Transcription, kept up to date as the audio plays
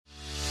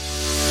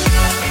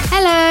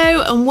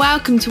Hello and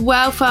welcome to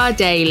Wellfar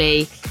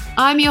Daily.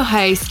 I'm your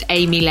host,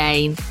 Amy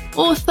Lane,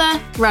 author,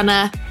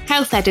 runner,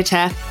 health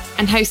editor,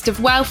 and host of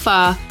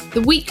Wellfar, the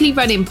weekly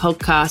running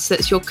podcast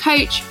that's your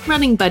coach,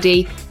 running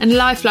buddy, and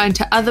lifeline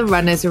to other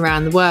runners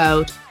around the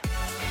world.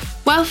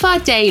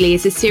 Wellfar Daily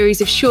is a series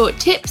of short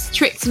tips,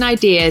 tricks, and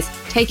ideas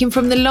taken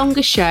from the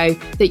longer show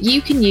that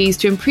you can use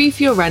to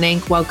improve your running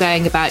while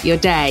going about your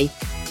day.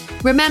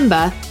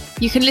 Remember,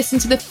 you can listen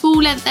to the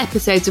full-length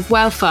episodes of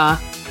Wellfar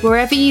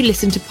wherever you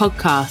listen to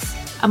podcasts,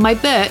 and my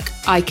book,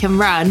 I Can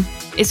Run,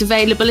 is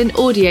available in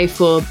audio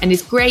form and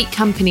is great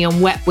company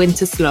on wet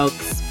winter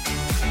slogs.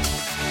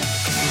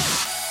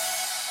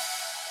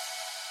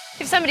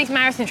 If somebody's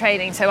marathon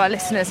training, so our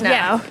listeners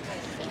now,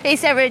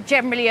 is there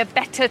generally a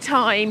better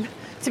time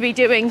to be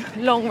doing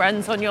long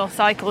runs on your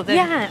cycle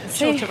than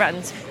shorter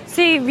runs?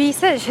 So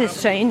research has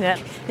shown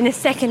that in the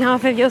second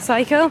half of your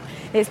cycle,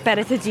 it's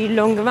better to do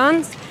longer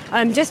runs,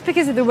 just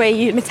because of the way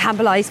you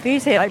metabolize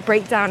food, so like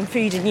break down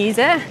food and use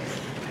it.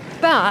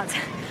 But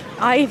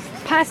I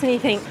personally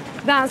think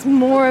that's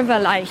more of a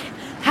like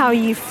how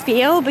you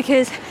feel,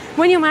 because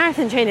when you're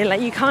marathon training,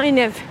 like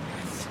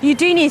you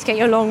do need to get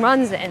your long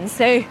runs in.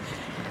 So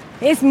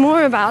it's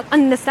more about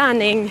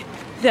understanding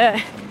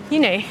that,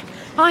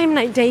 I'm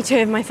like day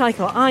 2 of my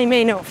cycle. I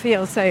may not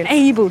feel so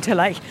able to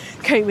like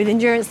cope with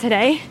endurance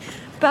today,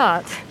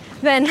 but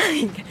then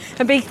like,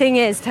 a big thing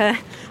is to,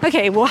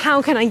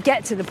 how can I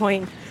get to the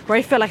point where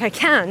I feel like I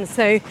can?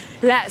 So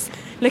let's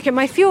look at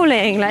my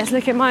fueling, let's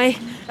look at my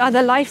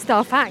other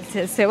lifestyle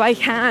factors so I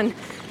can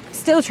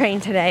still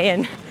train today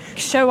and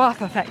show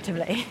up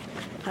effectively.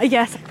 I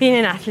guess being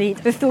an athlete,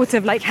 the thought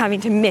of like having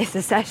to miss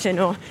a session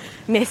or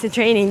miss a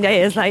training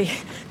day is like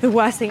the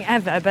worst thing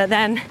ever. But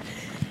then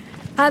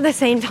at the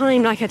same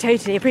time, like I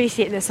totally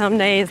appreciate that some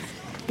days,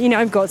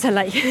 I've got to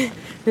like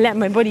let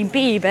my body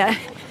be. But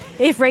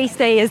if race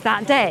day is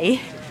that day,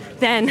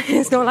 then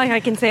it's not like I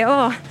can say,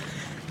 I'm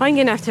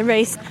going to have to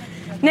race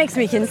next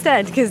week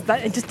instead, because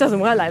it just doesn't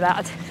work like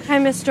that.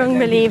 I'm a strong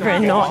believer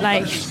in not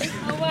like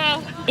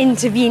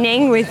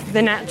intervening with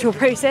the natural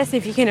process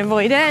if you can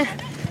avoid it.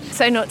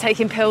 So not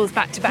taking pills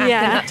back to back and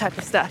that type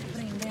of stuff.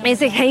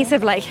 It's a case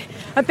of like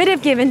a bit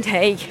of give and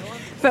take,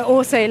 but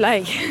also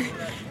like,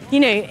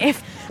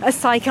 if a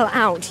cycle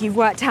out, you've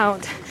worked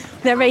out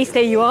the race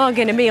day you are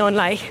going to be on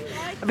like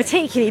a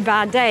particularly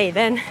bad day,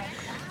 then,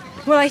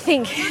 I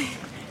think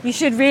you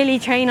should really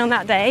train on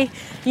that day,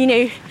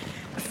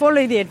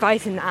 follow the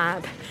advice in the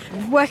app,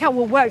 work out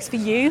what works for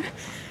you,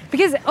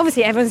 because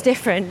obviously everyone's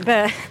different,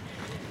 but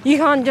you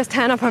can't just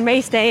turn up on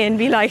race day and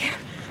be like,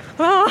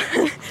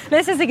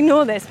 let's just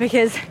ignore this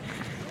because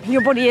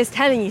your body is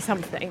telling you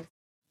something.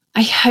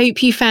 I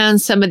hope you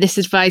found some of this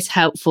advice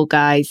helpful,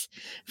 guys.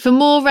 For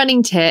more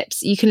running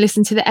tips, you can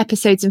listen to the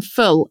episodes in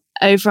full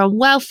over on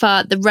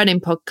Wellfar, the running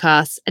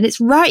podcast, and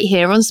it's right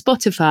here on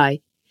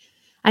Spotify.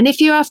 And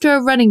if you're after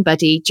a running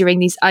buddy during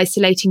these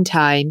isolating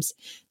times,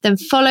 then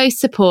follow,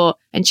 support,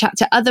 and chat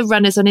to other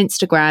runners on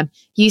Instagram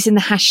using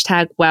the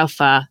hashtag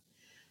Wellfar.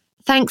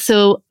 Thanks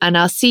all, and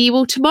I'll see you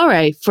all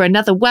tomorrow for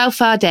another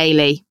Wellfar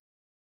Daily.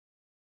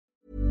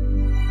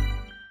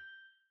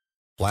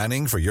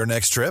 Planning for your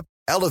next trip?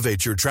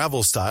 Elevate your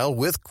travel style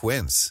with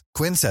Quince.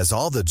 Quince has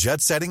all the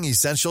jet-setting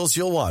essentials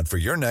you'll want for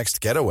your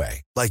next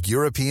getaway, like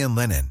European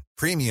linen,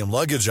 premium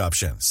luggage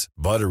options,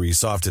 buttery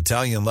soft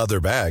Italian leather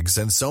bags,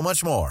 and so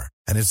much more.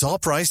 And it's all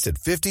priced at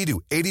 50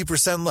 to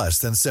 80% less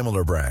than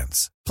similar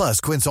brands.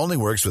 Plus, Quince only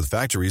works with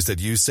factories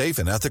that use safe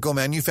and ethical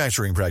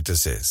manufacturing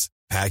practices.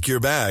 Pack your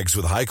bags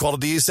with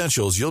high-quality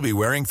essentials you'll be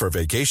wearing for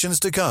vacations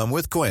to come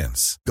with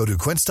Quince. Go to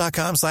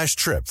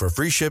quince.com/trip for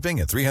free shipping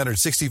and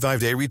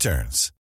 365-day returns.